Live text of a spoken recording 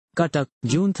Cuttack,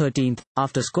 June 13.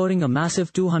 After scoring a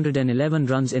massive 211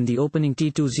 runs in the opening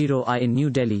T20I in New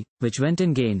Delhi, which went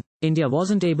in gain, India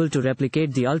wasn't able to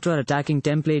replicate the ultra-attacking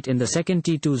template in the second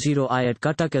T20I at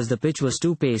Cuttack as the pitch was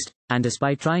too paced, and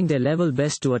despite trying their level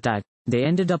best to attack, they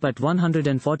ended up at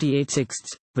 148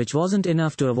 sixths, which wasn't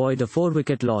enough to avoid a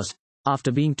 4-wicket loss.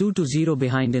 After being 2-0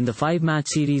 behind in the 5-match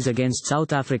series against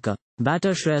South Africa,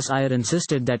 batter Shreyas Iyer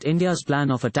insisted that India's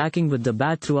plan of attacking with the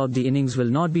bat throughout the innings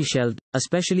will not be shelved,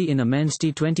 especially in a men's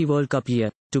T20 World Cup year,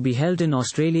 to be held in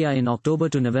Australia in October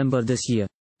to November this year.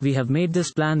 We have made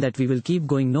this plan that we will keep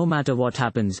going no matter what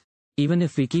happens. Even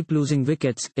if we keep losing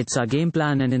wickets, it's our game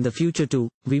plan, and in the future too,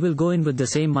 we will go in with the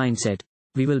same mindset.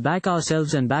 We will back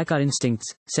ourselves and back our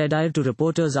instincts, said Iyer to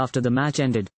reporters after the match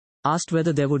ended. Asked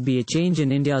whether there would be a change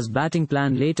in India's batting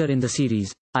plan later in the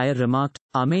series, Iyer remarked,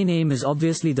 "Our main aim is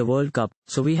obviously the World Cup,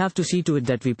 so we have to see to it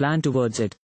that we plan towards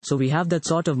it. So we have that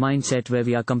sort of mindset where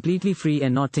we are completely free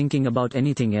and not thinking about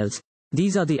anything else.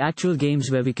 These are the actual games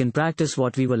where we can practice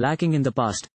what we were lacking in the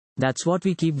past. That's what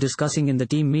we keep discussing in the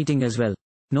team meeting as well.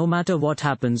 No matter what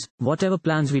happens, whatever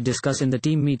plans we discuss in the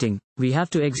team meeting, we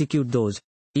have to execute those.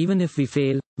 Even if we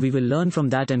fail, we will learn from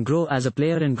that and grow as a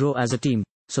player and grow as a team.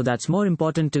 So that's more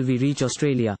important till we reach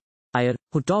Australia." Iyer,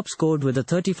 who top scored with a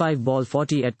 35-ball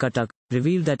 40 at Cuttack,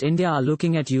 revealed that India are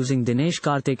looking at using Dinesh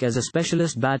Karthik as a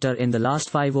specialist batter in the last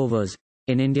 5 overs.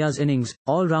 In India's innings,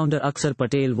 all-rounder Axar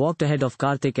Patel walked ahead of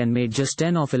Karthik and made just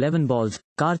 10 of 11 balls.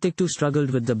 Karthik too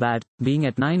struggled with the bat, being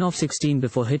at 9 of 16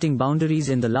 before hitting boundaries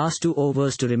in the last 2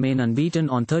 overs to remain unbeaten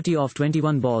on 30 of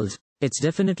 21 balls. It's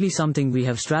definitely something we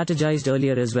have strategized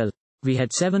earlier as well. We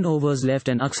had 7 overs left,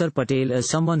 and Axar Patel is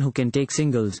someone who can take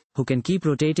singles, who can keep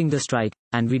rotating the strike,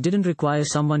 and we didn't require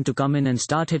someone to come in and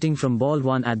start hitting from ball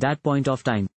 1 at that point of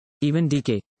time. Even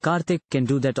Karthik can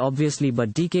do that obviously,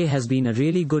 but DK has been a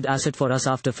really good asset for us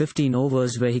after 15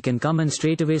 overs where he can come and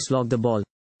straightaway slog the ball.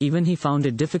 Even he found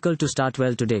it difficult to start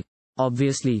well today.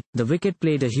 Obviously, the wicket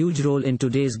played a huge role in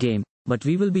today's game, but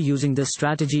we will be using this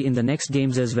strategy in the next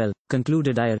games as well,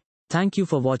 concluded Iyer. Thank you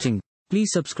for watching.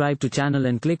 Please subscribe to channel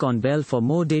and click on bell for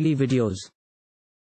more daily videos.